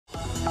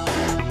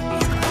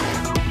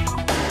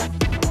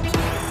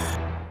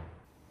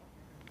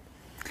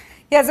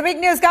Yes, the big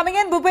news coming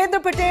in.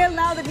 Bhupendra Patel,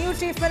 now the new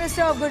Chief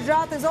Minister of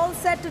Gujarat, is all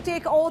set to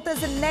take oath as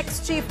the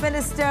next Chief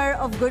Minister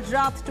of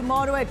Gujarat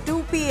tomorrow at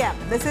 2 p.m.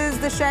 This is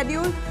the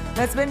schedule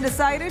that's been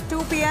decided.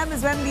 2 p.m.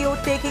 is when the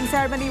oath-taking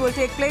ceremony will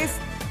take place.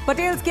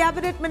 Patel's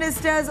cabinet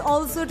ministers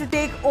also to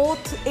take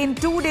oath in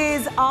 2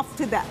 days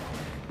after that.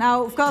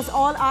 Now, of course,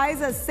 all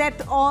eyes are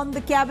set on the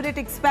cabinet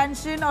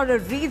expansion or a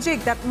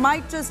rejig that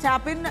might just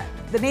happen.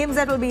 The names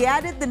that will be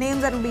added, the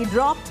names that will be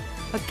dropped,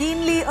 a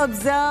keenly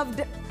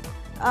observed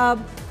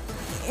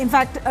in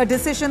fact, a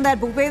decision that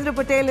Bhupendra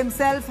Patel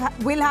himself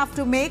will have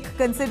to make,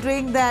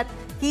 considering that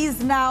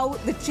he's now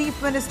the Chief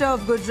Minister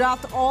of Gujarat.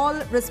 All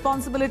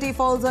responsibility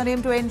falls on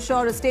him to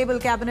ensure a stable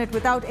cabinet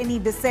without any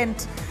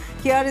dissent.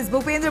 Here is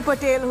Bhupendra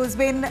Patel, who's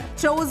been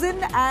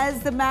chosen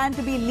as the man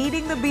to be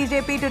leading the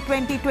BJP to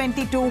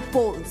 2022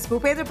 polls.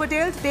 Bhupendra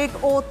Patel to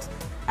take oath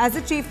as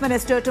the Chief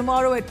Minister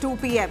tomorrow at 2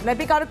 p.m. Let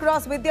me cut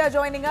across. Vidya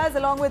joining us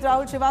along with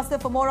Rahul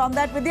Srivastava for more on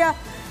that. Vidya,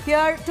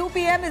 here 2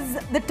 p.m. is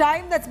the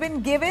time that's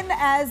been given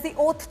as the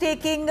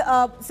oath-taking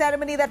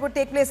ceremony that would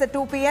take place at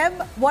 2 p.m.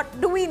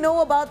 What do we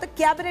know about the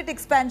cabinet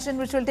expansion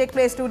which will take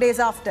place 2 days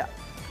after?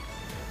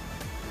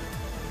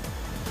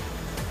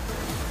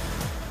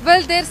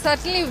 Well, there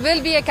certainly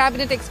will be a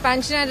cabinet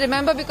expansion, and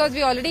remember, because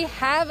we already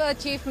have a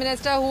Chief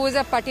Minister who is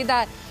a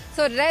Patidar,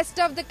 so rest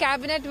of the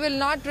cabinet will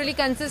not really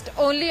consist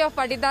only of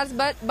Patidars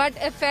but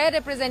a fair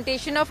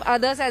representation of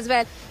others as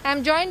well.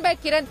 I'm joined by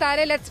Kiran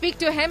Tare. Let's speak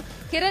to him.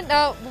 Kiran,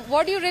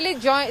 what do you really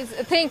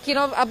think,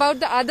 about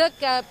the other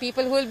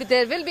people who will be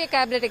there? Will be a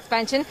cabinet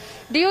expansion.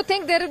 Do you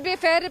think there will be a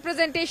fair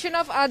representation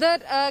of other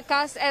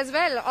castes as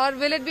well, or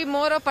will it be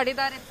more of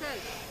Patidar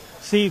itself?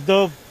 See,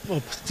 the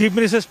Chief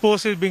Minister's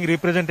post is being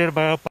represented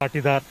by a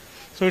Patidar.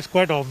 So it's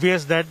quite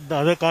obvious that the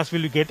other castes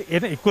will get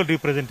an equal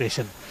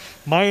representation.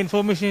 My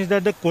information is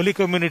that the Koli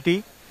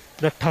community,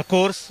 the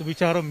Thakors,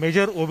 which are a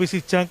major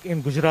OBC chunk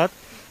in Gujarat,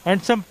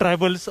 and some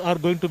tribals are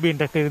going to be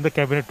inducted in the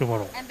cabinet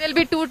tomorrow. And there will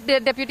be two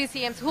deputy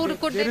CMs. Who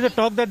could there is a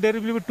talk that there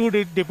will be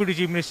two deputy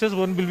chief ministers.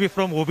 One will be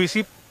from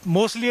OBC,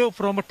 mostly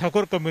from a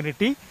Thakor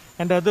community,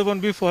 and the other one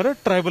will be for a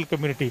tribal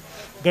community.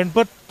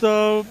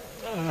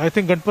 I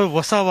think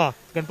Ganpat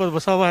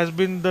Vasawa has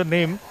been the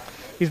name.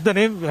 If the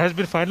name has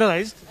been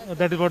finalized,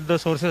 that is what the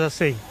sources are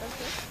saying.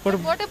 But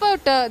what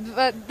about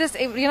this?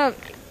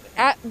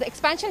 The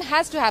expansion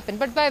has to happen,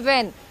 but by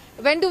when?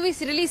 When do we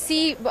really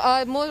see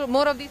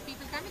more of these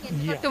people coming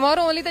in? Yeah.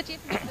 Tomorrow only the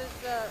Chief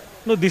Minister.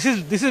 No, this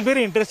is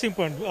very interesting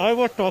point. I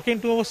was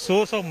talking to a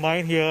source of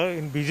mine here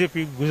in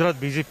BJP, Gujarat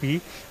BJP,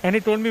 and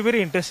he told me a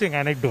very interesting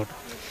anecdote.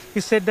 He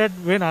said that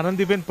when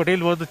Anandyben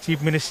Patel was the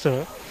Chief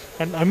Minister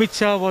and Amit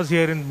Shah was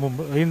here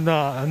in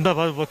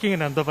Ahmedabad, working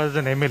in Ahmedabad as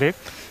an MLA,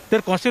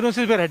 their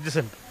constituencies were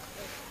adjacent.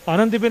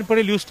 Anandyben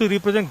Patel used to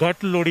represent Ghat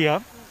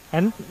Lodia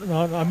and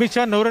Amit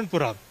Shah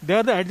Navaranpura. They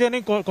are the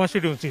adjoining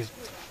constituencies.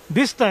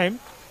 This time,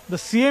 the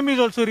CM is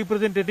also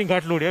representing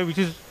Ghat Lodia,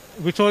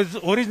 which was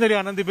originally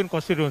Anandyben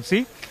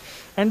constituency,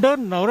 and the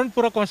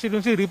Navaranpura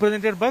constituency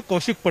represented by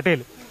Kaushik Patel.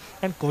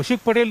 And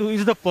Kaushik Patel, who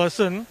is the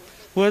person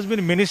who has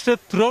been minister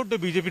throughout the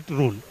BJP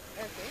rule.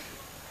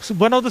 So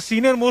one of the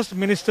senior most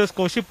ministers,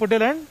 Kaushik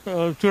Patel and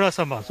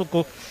Chudasama.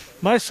 So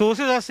my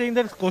sources are saying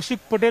that Kaushik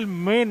Patel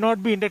may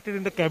not be inducted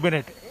in the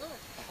cabinet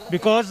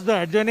because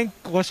the adjoining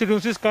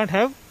constituencies can't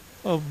have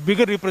a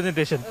bigger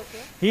representation. Okay.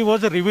 He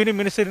was a revenue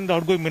minister in the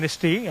outgoing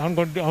ministry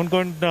under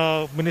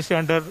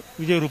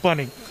Vijay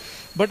Rupani.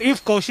 But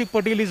if Kaushik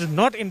Patel is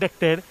not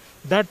inducted,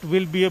 that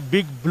will be a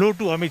big blow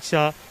to Amit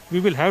Shah. We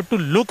will have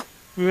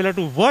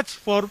to watch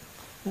for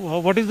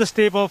what is the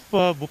step of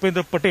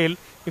Bhupendra Patel.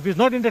 If he is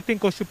not inducting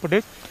Kaushik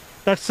Patel,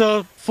 that's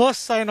a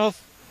first sign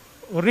of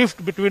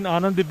rift between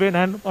Anandyben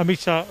and Amit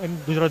Shah in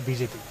Gujarat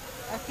BJP.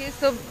 Okay,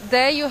 so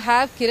there you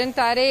have Kiran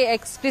Tare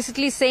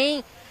explicitly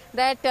saying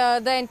that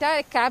the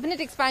entire cabinet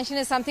expansion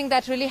is something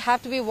that really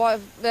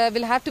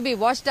will have to be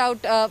watched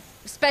out,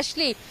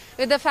 especially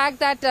with the fact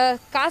that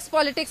caste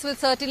politics will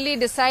certainly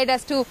decide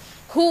as to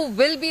who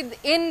will be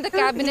in the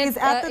cabinet. He is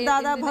at the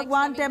Dada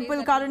Bhagwan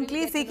temple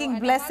currently seeking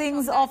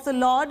blessings of the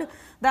Lord.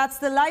 That's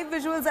the live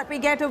visuals that we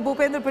get of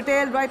Bhupendra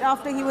Patel right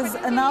after he was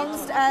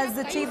announced as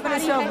the Chief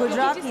Minister of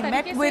Gujarat. He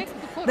met with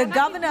the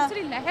governor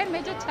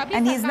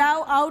and he's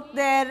now out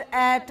there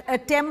at a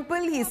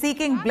temple. He's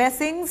seeking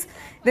blessings.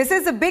 This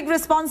is a big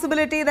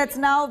responsibility that's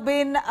now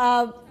been,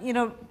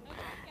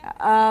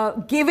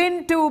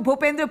 given to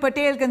Bhupendra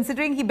Patel,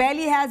 considering he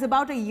barely has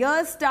about a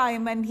year's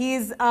time and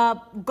he's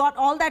got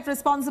all that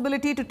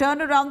responsibility to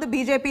turn around the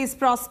BJP's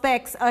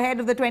prospects ahead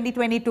of the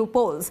 2022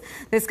 polls.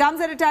 This comes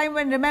at a time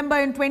when, remember,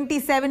 in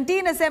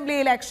 2017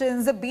 assembly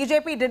elections, the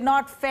BJP did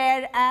not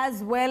fare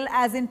as well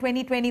as in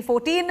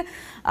 2014.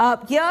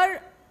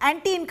 Here,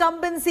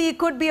 anti-incumbency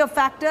could be a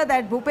factor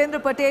that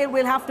Bhupendra Patel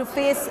will have to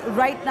face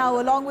right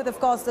now, along with, of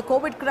course, the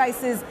COVID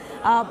crisis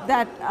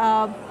that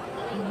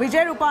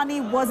Vijay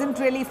Rupani wasn't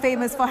really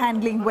famous for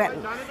handling well.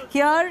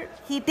 Here,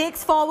 he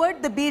takes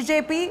forward the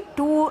BJP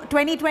to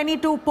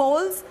 2022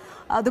 polls.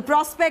 The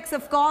prospects,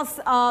 of course,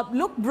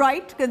 look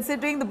bright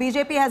considering the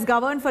BJP has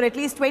governed for at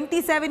least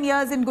 27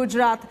 years in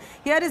Gujarat.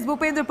 Here is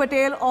Bhupendra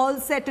Patel, all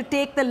set to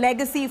take the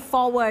legacy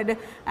forward,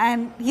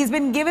 and he's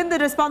been given the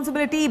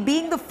responsibility,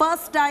 being the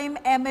first time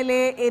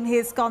MLA in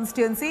his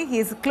constituency.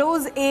 He's a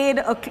close aide,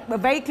 a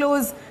very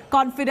close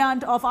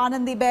confidant of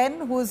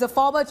Anandiben, who is a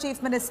former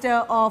Chief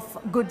Minister of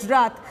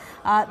Gujarat.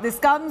 This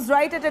comes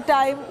right at a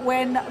time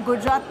when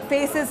Gujarat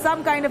faces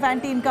some kind of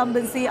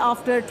anti-incumbency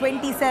after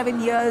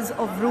 27 years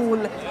of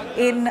rule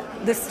in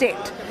the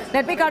state.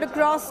 Let me cut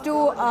across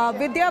to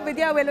Vidya.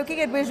 Vidya, we're looking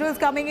at visuals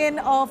coming in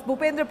of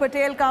Bhupendra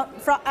Patel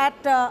at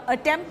a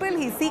temple.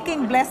 He's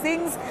seeking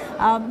blessings.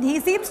 He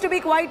seems to be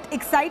quite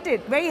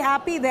excited, very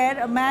happy there.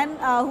 A man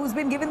who's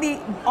been given the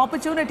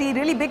opportunity,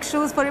 really big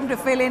shoes for him to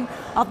fill in,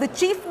 of the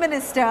Chief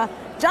Minister,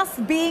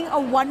 just being a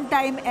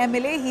one-time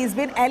MLA. He's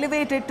been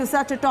elevated to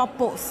such a top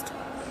post.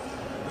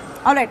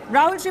 All right,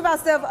 Rahul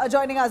Srivastav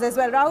joining us as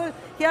well. Rahul,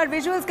 here are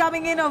visuals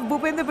coming in of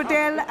Bhupendra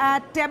Patel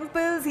at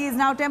temples. He is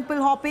now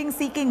temple hopping,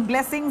 seeking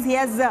blessings. He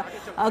has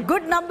a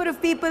good number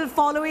of people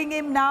following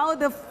him now.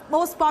 The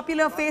most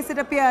popular face, it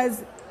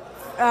appears,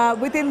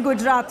 within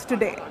Gujarat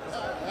today.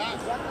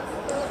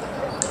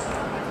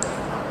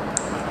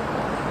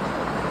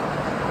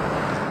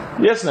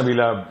 Yes,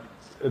 Nabila,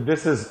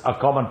 this is a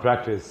common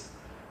practice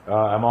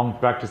among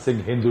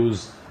practicing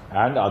Hindus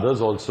and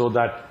others also,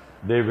 that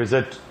they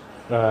visit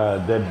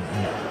whom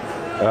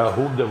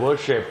they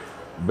worship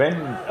when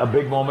a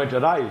big moment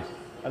arrives.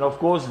 And of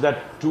course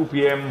that 2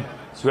 p.m.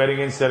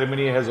 swearing-in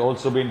ceremony has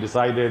also been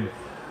decided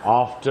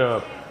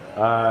after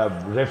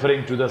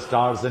referring to the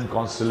stars and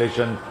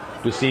constellation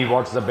to see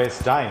what's the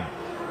best time.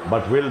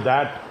 But will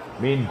that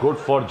mean good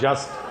for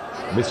just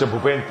Mr.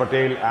 Bhupendra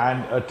Patel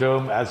and a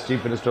term as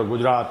Chief Minister of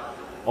Gujarat,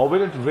 or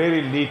will it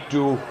really lead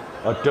to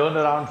a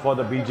turnaround for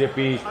the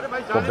BJP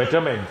for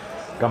betterment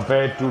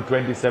compared to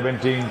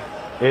 2017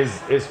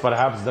 is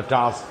perhaps the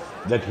task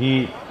that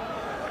he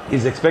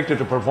is expected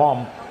to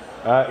perform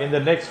in the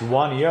next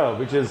 1 year,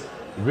 which is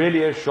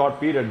really a short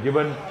period,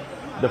 given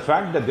the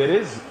fact that there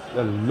is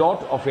a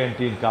lot of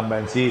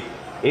anti-incumbency.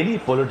 Any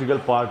political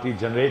party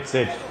generates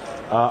it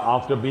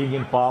after being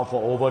in power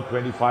for over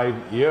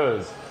 25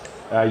 years.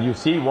 You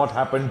see what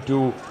happened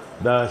to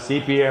the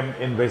CPM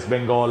in West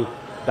Bengal.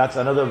 That's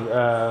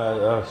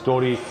another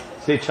story.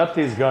 Say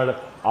Chhattisgarh,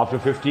 after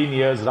 15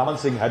 years, Raman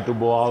Singh had to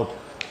go out.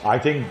 I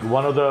think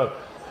one of the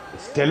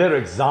stellar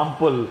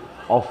example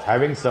of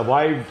having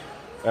survived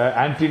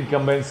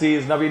anti-incumbency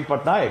is Naveen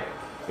Patnaik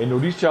in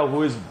Odisha,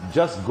 who is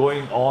just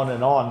going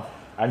on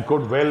and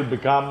could well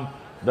become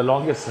the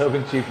longest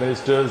serving chief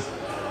ministers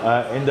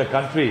in the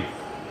country.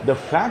 The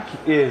fact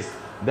is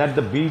that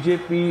the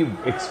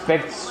BJP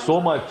expects so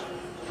much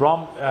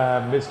from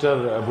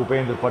Mr.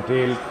 Bhupendra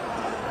Patel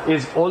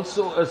is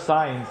also a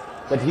sign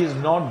that he is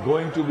not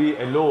going to be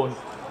alone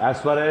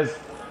as far as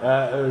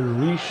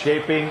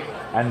reshaping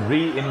and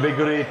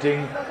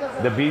reinvigorating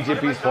the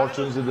BJP's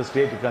fortunes in the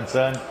state are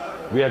concerned.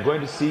 We are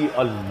going to see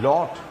a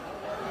lot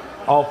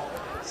of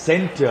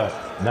centre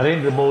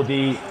Narendra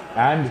Modi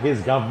and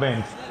his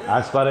government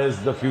as far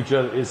as the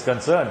future is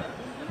concerned.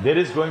 There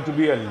is going to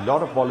be a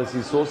lot of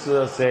policy. Sources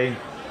are saying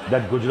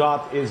that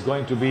Gujarat is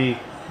going to be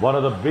one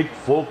of the big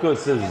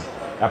focuses,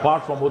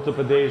 apart from Uttar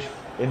Pradesh,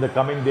 in the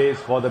coming days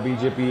for the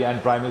BJP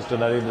and Prime Minister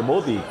Narendra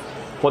Modi.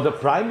 For the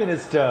Prime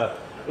Minister,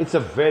 it's a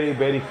very,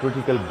 very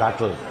critical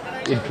battle.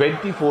 In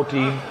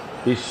 2014,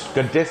 he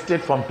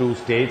contested from 2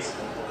 states,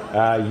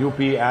 UP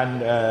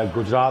and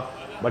Gujarat,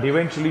 but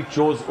eventually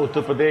chose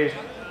Uttar Pradesh,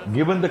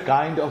 given the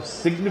kind of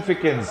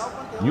significance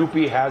UP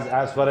has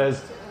as far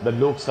as the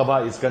Lok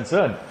Sabha is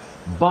concerned.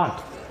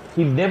 But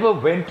he never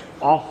went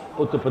off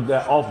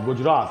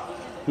Gujarat.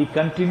 He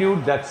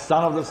continued that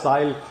son of the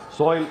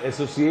soil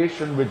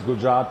association with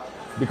Gujarat,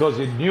 because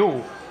he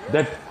knew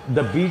that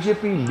the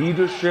BJP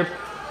leadership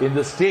in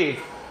the state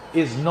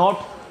is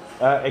not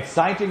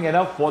exciting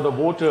enough for the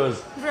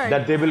voters, right,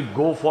 that they will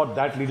go for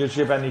that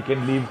leadership and he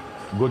can leave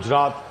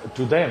Gujarat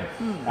to them.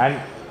 And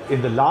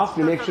in the last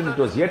election, it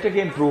was yet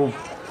again proved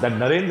that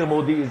Narendra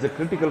Modi is a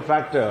critical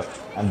factor,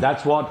 and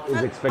that's what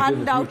is expected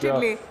in the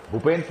future.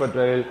 Bhupendra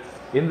Patel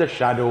in the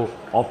shadow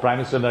of Prime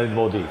Minister Narendra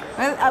Modi.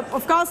 Well,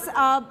 of course,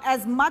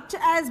 as much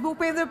as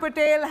Bhupendra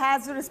Patel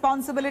has the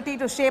responsibility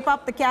to shape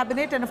up the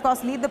cabinet and, of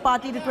course, lead the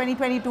party to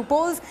 2022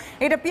 polls,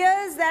 it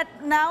appears that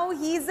now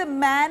he's a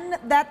man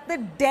that the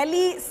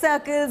Delhi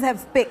circles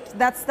have picked.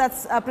 That's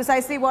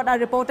precisely what our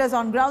reporters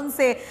on ground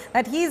say,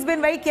 that he's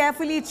been very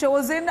carefully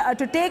chosen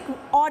to take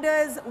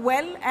orders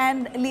well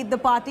and lead the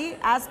party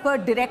as per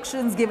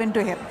directions given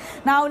to him.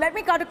 Now, let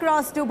me cut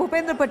across to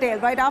Bhupendra Patel.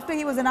 Right after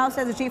he was announced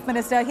as the Chief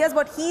Minister, here's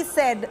what he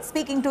said,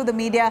 speaking to the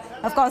media,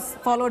 of course,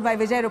 followed by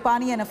Vijay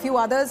Rupani and a few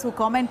others who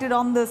commented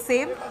on the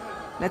same.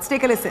 Let's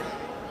take a listen.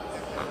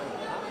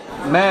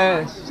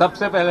 मैं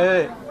सबसे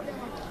पहले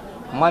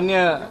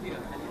माननीय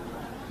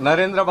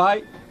नरेंद्र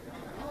भाई,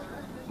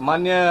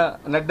 माननीय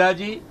नड्डा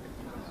जी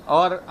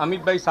और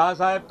अमित भाई शाह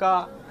साहब का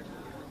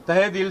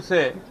तहे दिल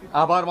से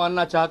आभार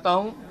मानना चाहता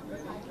हूं,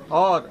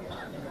 और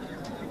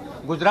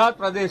गुजरात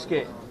प्रदेश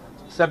के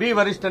सभी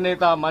वरिष्ठ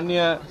नेता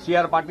माननीय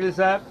CR पाटिल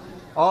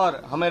साहब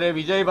और हमारे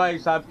विजय भाई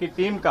साहब की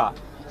टीम का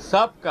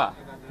सबका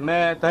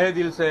मैं तहे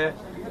दिल से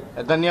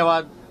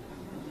धन्यवाद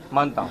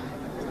मानता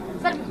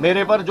हूं।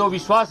 मेरे पर जो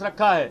विश्वास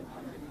रखा है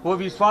वो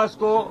विश्वास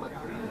को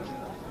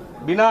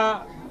बिना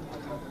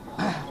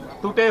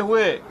टूटे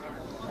हुए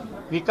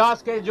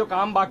विकास के जो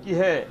काम बाकी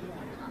है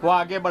वो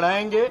आगे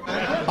बढ़ाएंगे।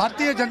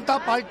 भारतीय जनता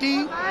पार्टी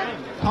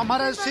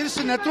हमारे शीर्ष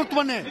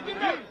नेतृत्व ने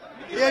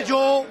ये जो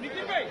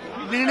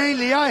निर्णय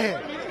लिया है,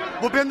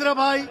 भूपेंद्र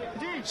भाई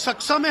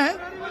सक्षम है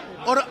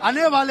और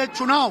आने वाले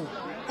चुनाव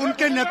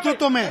उनके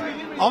नेतृत्व में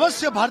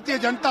अवश्य भारतीय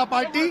जनता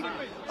पार्टी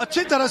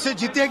अच्छी तरह से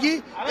जीतेगी,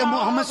 ये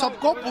हमें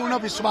सबको पूर्ण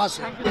विश्वास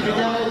है।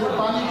 विजय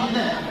रूपानी जी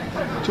ने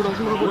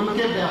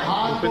उनके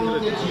बिहार को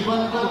उनके जीवन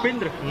को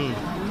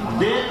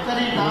देखकर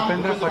ही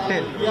भूपेंद्र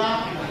पटेल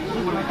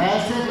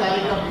ऐसे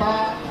कार्यकर्ता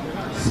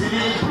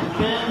Shri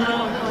Bhupendra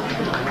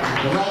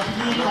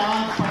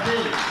Rajinikanth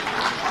Patel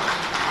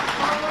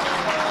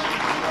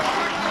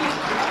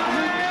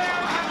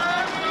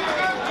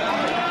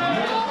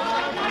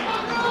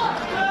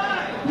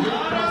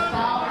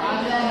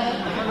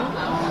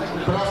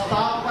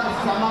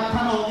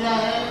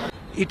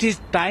It is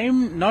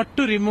time not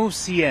to remove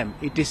CM,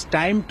 it is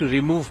time to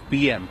remove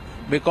PM,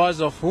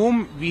 because of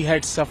whom we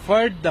had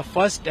suffered the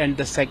first and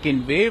the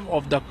second wave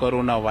of the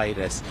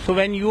coronavirus. So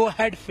when you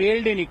had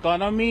failed in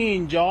economy,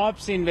 in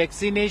jobs, in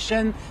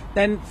vaccination,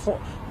 then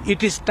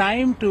it is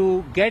time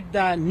to get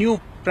the new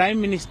Prime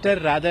Minister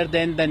rather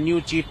than the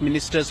new Chief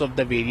Ministers of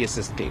the various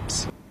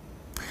states.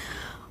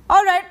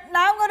 All right,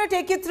 now I'm going to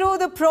take you through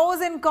the pros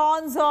and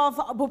cons of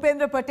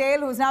Bhupendra Patel,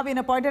 who's now been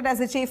appointed as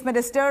the Chief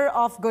Minister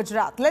of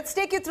Gujarat. Let's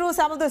take you through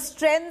some of the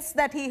strengths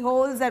that he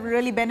holds that will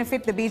really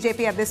benefit the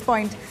BJP at this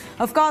point.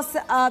 Of course,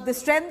 the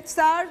strengths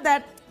are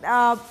that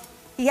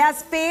he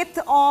has faith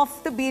of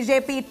the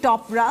BJP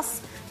top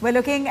brass. We're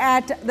looking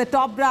at the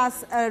top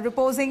brass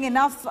reposing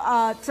enough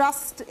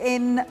trust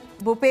in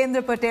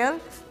Bhupendra Patel,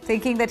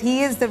 thinking that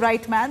he is the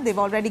right man. They've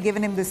already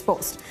given him this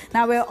post.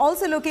 Now, we're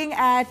also looking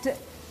at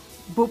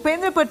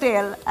Bhupendra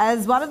Patel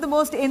as one of the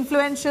most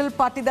influential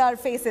Patidar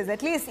faces.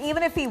 At least,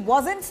 even if he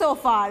wasn't so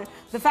far,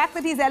 the fact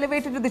that he's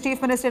elevated to the Chief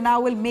Minister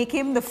now will make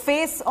him the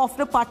face of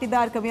the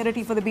Patidar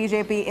community for the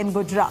BJP in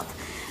Gujarat.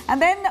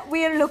 And then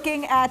we are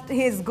looking at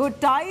his good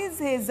ties,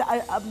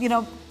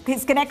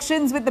 his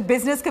connections with the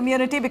business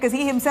community, because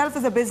he himself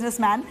is a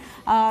businessman.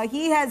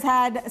 He has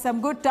had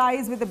some good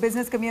ties with the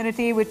business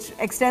community, which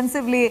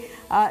extensively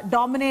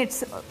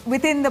dominates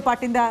within the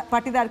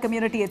Patidar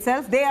community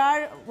itself. They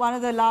are one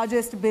of the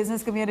largest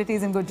business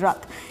communities in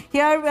Gujarat.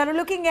 Here we are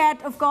looking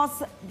at, of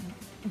course,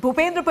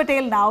 Bhupendra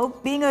Patel now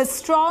being a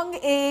strong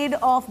aide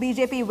of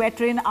BJP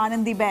veteran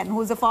Anandiben,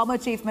 who is a former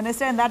Chief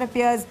Minister, and that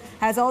appears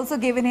has also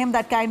given him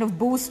that kind of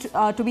boost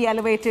to be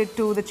elevated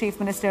to the Chief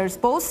Minister's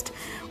post.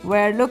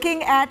 We're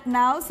looking at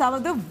now some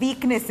of the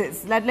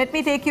weaknesses. Let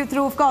me take you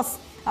through, of course.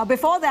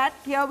 Before that,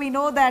 here we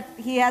know that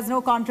he has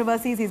no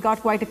controversies. He's got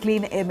quite a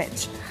clean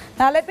image.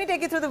 Now, let me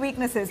take you through the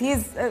weaknesses.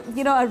 He's,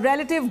 a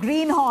relative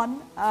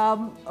greenhorn.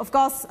 Of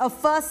course, a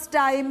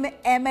first-time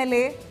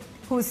MLA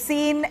who's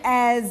seen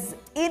as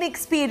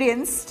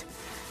inexperienced,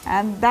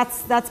 and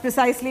that's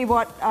precisely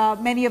what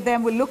many of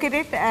them will look at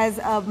it as.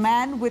 A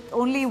man with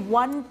only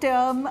one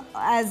term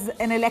as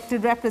an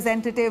elected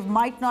representative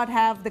might not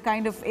have the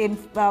kind of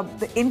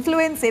the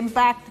influence,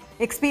 impact,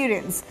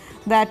 experience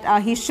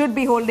that he should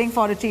be holding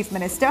for a Chief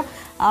Minister.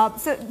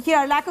 So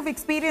here, lack of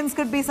experience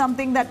could be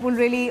something that will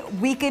really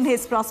weaken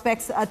his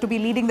prospects to be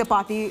leading the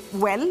party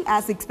well,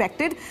 as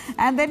expected.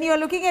 And then you're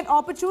looking at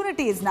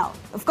opportunities now.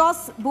 Of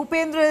course,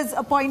 Bhupendra's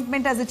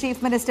appointment as a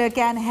Chief Minister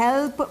can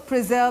help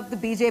preserve the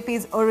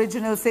BJP's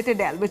original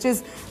citadel, which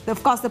is,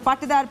 of course, the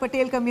Patidar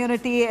Patel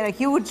community, a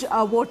huge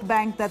vote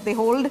bank that they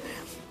hold.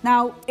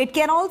 Now, it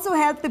can also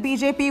help the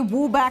BJP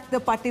woo back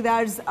the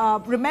Patidars.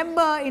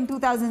 Remember, in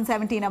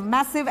 2017, a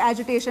massive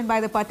agitation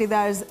by the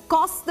Patidars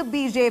cost the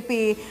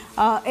BJP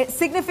a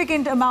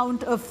significant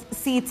amount of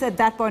seats at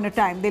that point of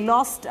time. They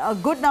lost a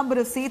good number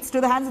of seats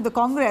to the hands of the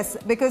Congress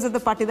because of the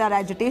Patidar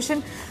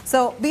agitation.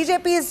 So,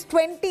 BJP's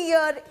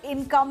 20-year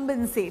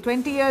incumbency,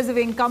 20 years of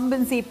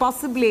incumbency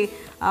possibly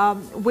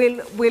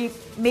will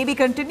maybe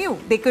continue.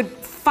 They could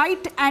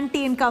fight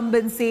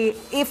anti-incumbency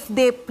if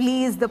they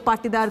please the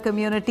Patidar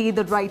community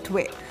the right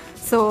way.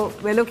 So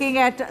we're looking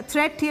at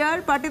threat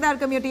here, Patidar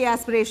community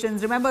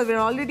aspirations. Remember, we're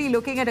already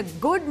looking at a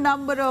good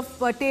number of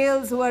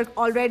Patels who are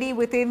already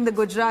within the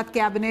Gujarat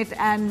cabinet,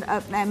 and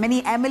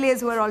many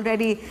MLAs who are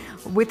already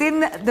within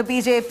the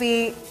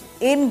BJP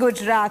in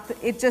Gujarat.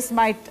 It just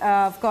might,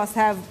 of course,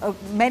 have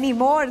many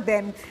more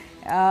than,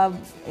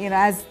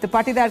 as the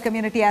Patidar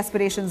community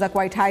aspirations are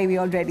quite high, we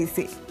already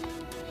see.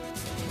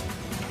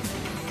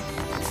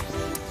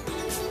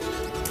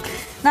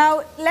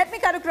 Now, let me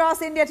cut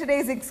across India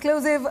Today's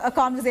exclusive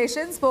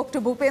conversation. Spoke to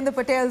Bhupendra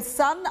Patel's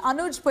son,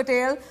 Anuj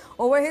Patel,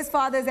 over his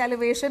father's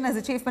elevation as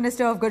the Chief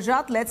Minister of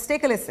Gujarat. Let's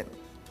take a listen.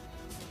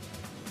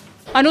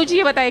 अनुज जी,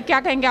 ये बताइए, क्या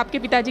कहेंगे, आपके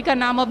पिताजी का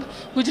नाम अब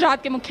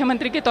गुजरात के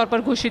मुख्यमंत्री के तौर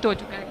पर घोषित हो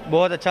चुका है?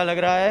 बहुत अच्छा लग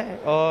रहा है,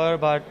 और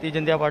भारतीय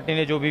जनता पार्टी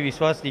ने जो भी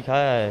विश्वास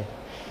दिखाया है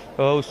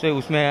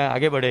उसमें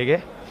आगे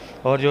बढ़ेंगे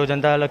और जो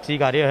जनता लक्षी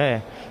कार्य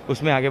है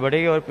उसमें आगे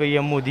बढ़ेंगे और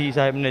पीएम मोदी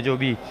साहब ने जो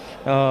भी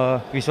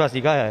विश्वास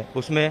दिखाया है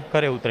उसमें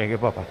खरे उतरेंगे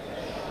पापा।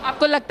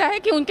 आपको लगता है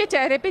कि उनके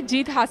चेहरे पे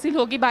जीत हासिल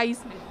होगी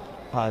 22 में?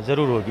 हाँ,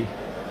 ज़रूर होगी।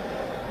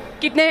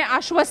 कितने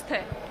आश्वस्त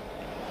है?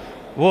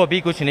 वो अभी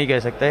कुछ नहीं कह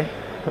सकते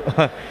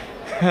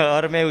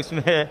और मैं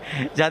उसमें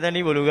ज़्यादा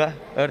नहीं बोलूँगा।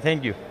 और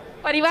थैंक यू।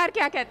 परिवार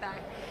क्या कहता है?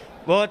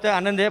 बहुत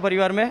आनंद है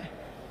परिवार में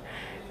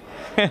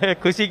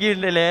खुशी की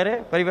लहर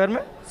है परिवार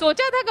में।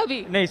 सोचा था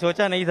कभी? नहीं,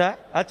 सोचा नहीं था,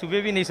 आज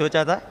सुबह भी नहीं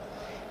सोचा था,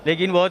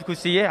 लेकिन बहुत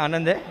खुशी है,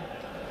 आनंद है।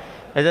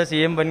 एज अ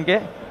CM बन के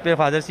फिर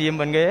फादर CM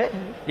बन गए,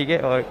 ठीक है,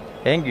 और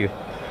thank you.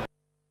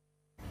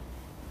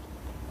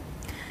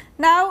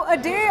 Now, a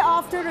day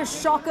after a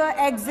shocker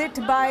exit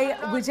by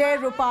Vijay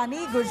Rupani,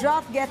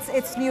 Gujarat gets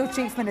its new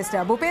Chief Minister.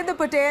 Bhupendra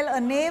Patel, a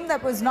name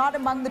that was not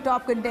among the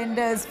top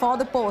contenders for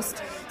the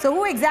post. So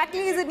who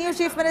exactly is the new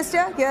Chief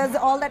Minister? Here's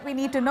all that we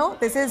need to know.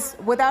 This is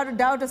without a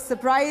doubt a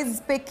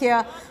surprise pick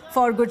here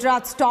for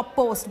Gujarat's top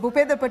post.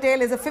 Bhupendra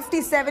Patel is a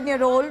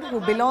 57-year-old who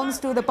belongs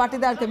to the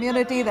Patidar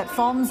community that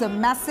forms a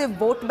massive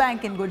vote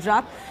bank in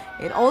Gujarat.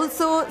 It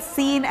also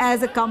seen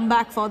as a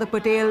comeback for the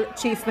Patel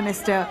Chief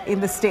Minister in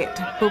the state.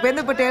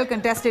 Bhupendra Patel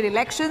contested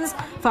elections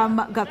from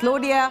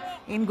Gatlodia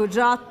in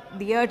Gujarat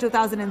the year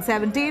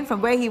 2017,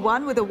 from where he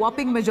won with a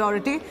whopping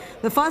majority.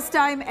 The first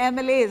time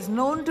MLA is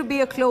known to be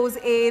a close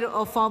aide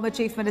of former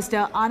Chief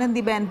Minister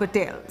Anandyben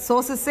Patel.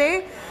 Sources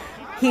say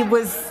he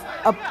was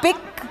a pick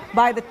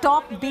by the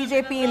top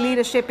BJP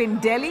leadership in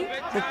Delhi.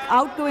 The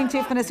outgoing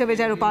Chief Minister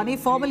Vijay Rupani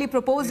formally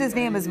proposed his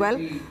name as well.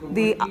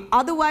 The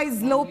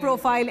otherwise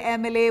low-profile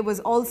MLA was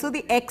also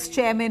the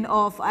ex-chairman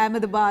of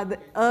Ahmedabad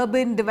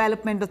Urban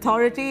Development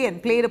Authority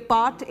and played a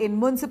part in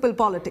municipal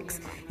politics.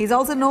 He's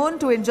also known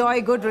to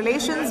enjoy good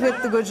relations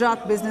with the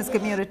Gujarat business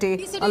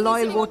community, a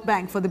loyal vote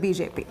bank for the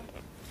BJP.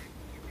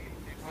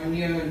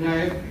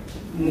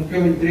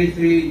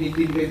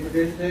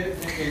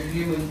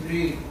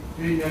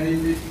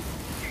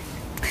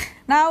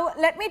 Now,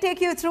 let me take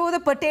you through the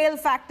Patel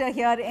factor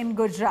here in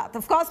Gujarat.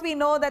 Of course, we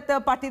know that the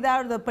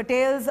Patidar, the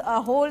Patels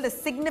hold a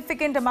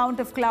significant amount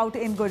of clout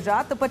in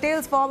Gujarat. The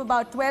Patels form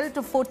about 12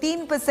 to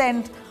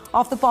 14%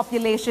 of the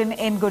population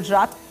in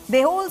Gujarat.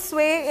 They hold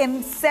sway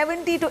in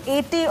 70 to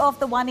 80 of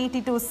the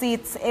 182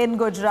 seats in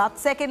Gujarat.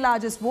 Second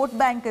largest vote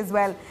bank as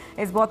well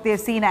is what they're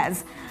seen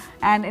as.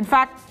 And in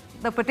fact,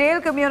 the Patel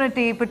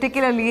community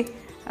particularly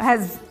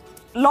has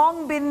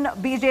long been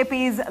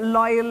BJP's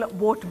loyal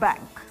vote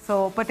bank.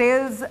 So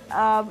Patels,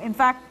 in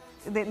fact,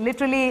 they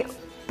literally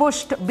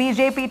pushed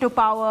BJP to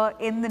power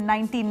in the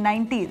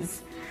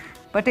 1990s.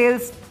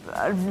 Patels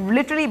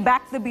literally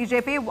backed the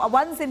BJP.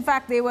 Once, in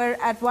fact, they were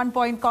at one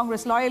point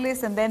Congress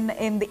loyalists, and then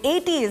in the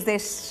 80s they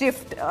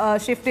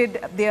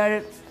shifted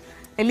their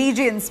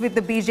allegiance with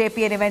the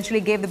BJP and eventually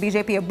gave the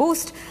BJP a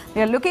boost.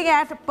 They are looking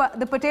at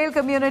the Patel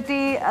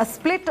community a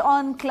split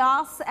on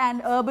class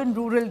and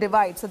urban-rural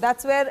divide. So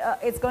that's where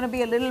it's going to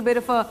be a little bit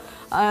of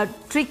a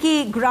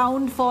tricky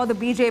ground for the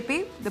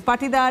BJP. The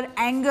Patidar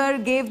anger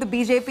gave the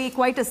BJP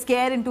quite a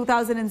scare in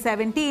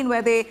 2017,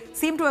 where they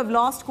seem to have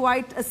lost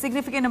quite a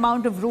significant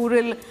amount of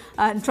rural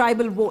and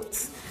tribal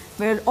votes.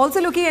 We're also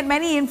looking at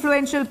many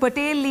influential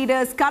Patel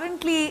leaders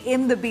currently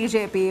in the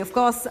BJP. Of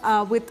course,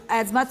 with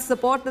as much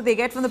support that they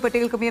get from the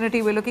Patel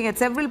community, we're looking at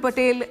several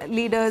Patel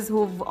leaders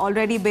who've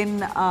already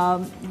been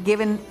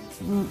given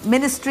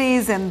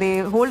ministries, and they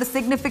hold a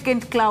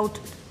significant clout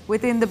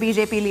within the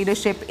BJP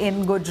leadership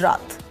in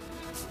Gujarat.